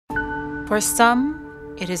For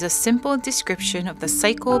some, it is a simple description of the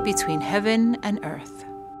cycle between heaven and earth.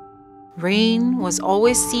 Rain was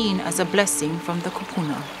always seen as a blessing from the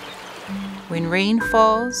kupuna. When rain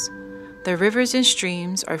falls, the rivers and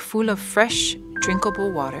streams are full of fresh,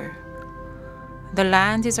 drinkable water. The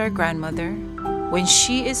land is our grandmother. When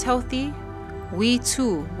she is healthy, we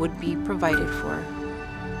too would be provided for.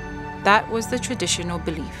 That was the traditional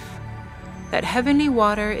belief, that heavenly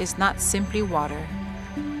water is not simply water,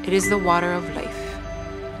 it is the water of life,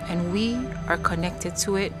 and we are connected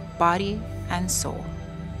to it body and soul.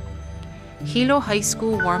 Hilo High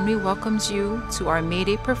School warmly welcomes you to our May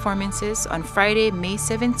Day performances on Friday, May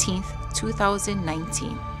 17th,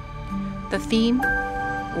 2019. The theme,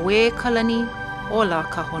 Ue Kalani Ola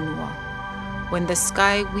Ka Honua. When the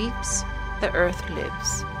sky weeps, the earth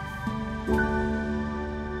lives.